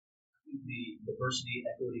the diversity,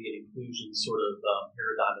 equity, and inclusion sort of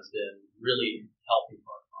paradigm has been really healthy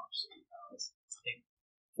for our democracy. I think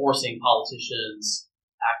forcing politicians,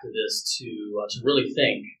 activists to really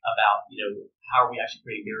think about, how are we actually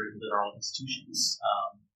creating barriers within our own institutions.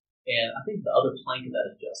 And I think the other plank of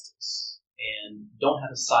that is justice. And don't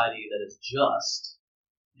have a society that is just,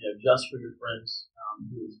 just for your friend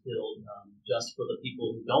who is killed, just for the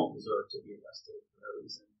people who don't deserve to be arrested for no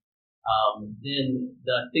reason. Then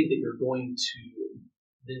I think that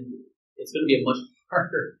then it's going to be a much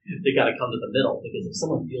harder to kind of come to the middle, because if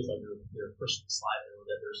someone feels like they're personally slighted, or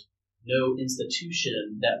that there's no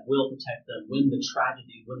institution that will protect them when the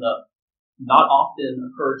not often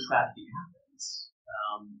occurred tragedy happens,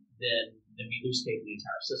 then we lose faith in the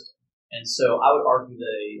entire system. And so I would argue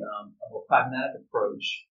that a more pragmatic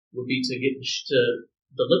approach would be to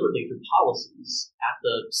deliberately through policies at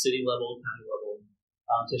the city level, county level,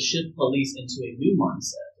 to shift police into a new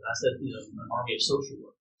mindset. And I said, an army of social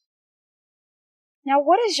work. Now,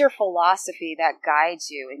 what is your philosophy that guides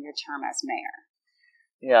you in your term as mayor?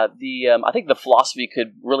 Yeah, I think the philosophy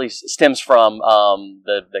really stems from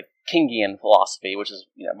the Kingian philosophy, which is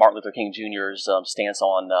Martin Luther King Jr.'s stance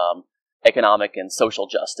on economic and social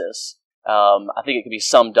justice. I think it could be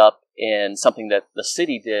summed up in something that the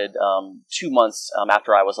city did 2 months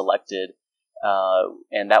after I was elected,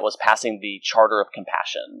 and that was passing the Charter of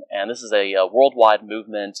Compassion. And this is a worldwide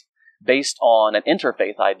movement based on an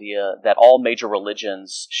interfaith idea that all major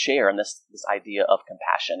religions share, in this idea of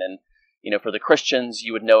compassion. And for the Christians,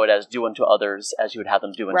 you would know it as do unto others as you would have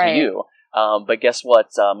them do unto you. But guess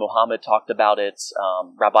what? Muhammad talked about it.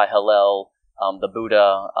 Rabbi Hillel, the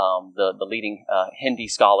Buddha, the leading Hindi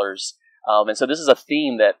scholars. And so this is a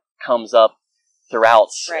theme that comes up throughout,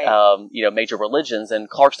 major religions. And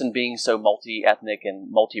Clarkston being so multi-ethnic and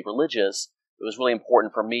multi-religious, it was really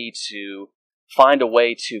important for me to find a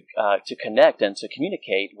way to connect and to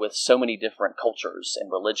communicate with so many different cultures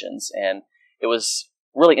and religions. And it was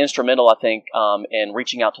really instrumental, I think, in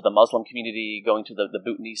reaching out to the Muslim community, going to the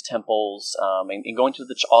Bhutanese temples, and going to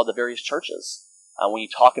all the various churches. When you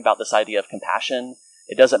talk about this idea of compassion,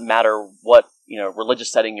 it doesn't matter what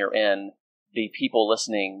religious setting you're in. The people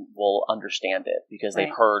listening will understand it because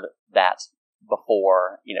they've heard that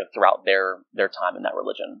before, throughout their time in that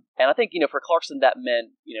religion. And I think, for Clarkston, that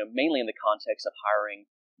meant, mainly in the context of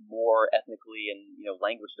hiring more ethnically and,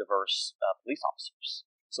 language diverse police officers.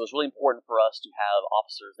 So it's really important for us to have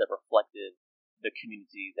officers that reflected the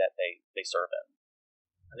community that they serve in.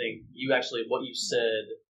 I think what you said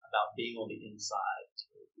about being on the inside,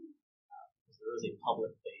 because there is a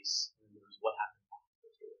public face, and there's what happens behind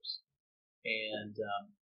those doors. And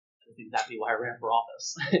that's exactly why I ran for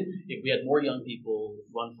office. If we had more young people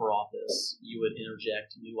run for office, you would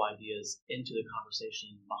interject new ideas into the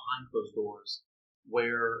conversation behind closed doors,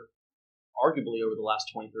 where arguably over the last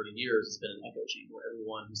 20, 30 years, it's been an echo chamber where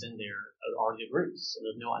everyone who's in there already agrees. And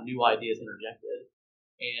there's no new ideas interjected.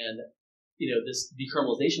 And, this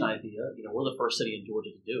decriminalization idea, we're the first city in Georgia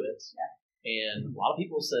to do it. Yeah. And a lot of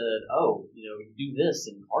people said, you do this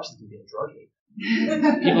and Carson's going to be a drug haven.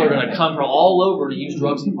 People are going to come from all over to use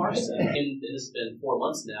drugs in Clarkston. And it's been 4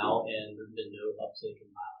 months now, and there's been no uptick in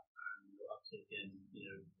violent crime, no uptick in,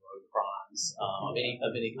 drug crimes of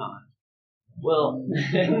any kind. Well,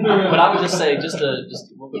 but I would just say, just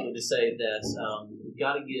real quickly to say that we've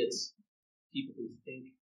got to get people who think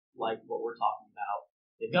like what we're talking about.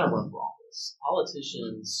 They've got to run for office.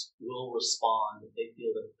 Politicians will respond if they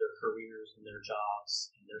feel that their careers and their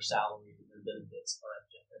jobs and their salaries and their benefits are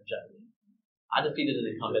in jeopardy. I defeated an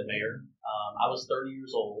incumbent mayor. I was 30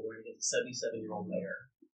 years old, running against a 77-year-old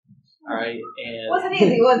mayor. All right, and wasn't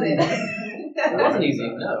easy, was it? It wasn't easy,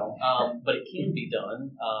 no. But it can be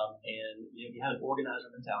done. And if you have an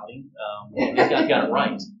organizer mentality, these guys got it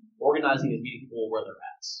right. Organizing is meeting people where they're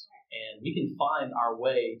at, and we can find our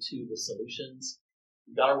way to the solutions.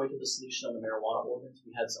 We got our way to the solution on the marijuana ordinance. We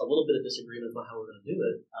had a little bit of disagreement about how we're going to do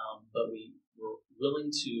it, but we were willing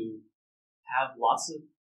to have lots of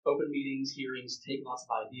open meetings, hearings, take lots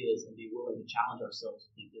of ideas, and be willing to challenge ourselves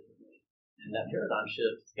to think differently. And that paradigm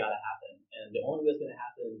shift has got to happen. And the only way it's going to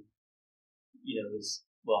happen, it's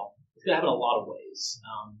going to happen in a lot of ways.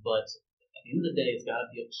 But at the end of the day, it's got to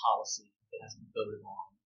be a policy that has to be voted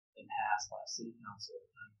on and passed by a city council,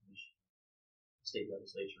 county commission, state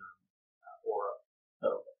legislature, or a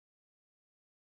federal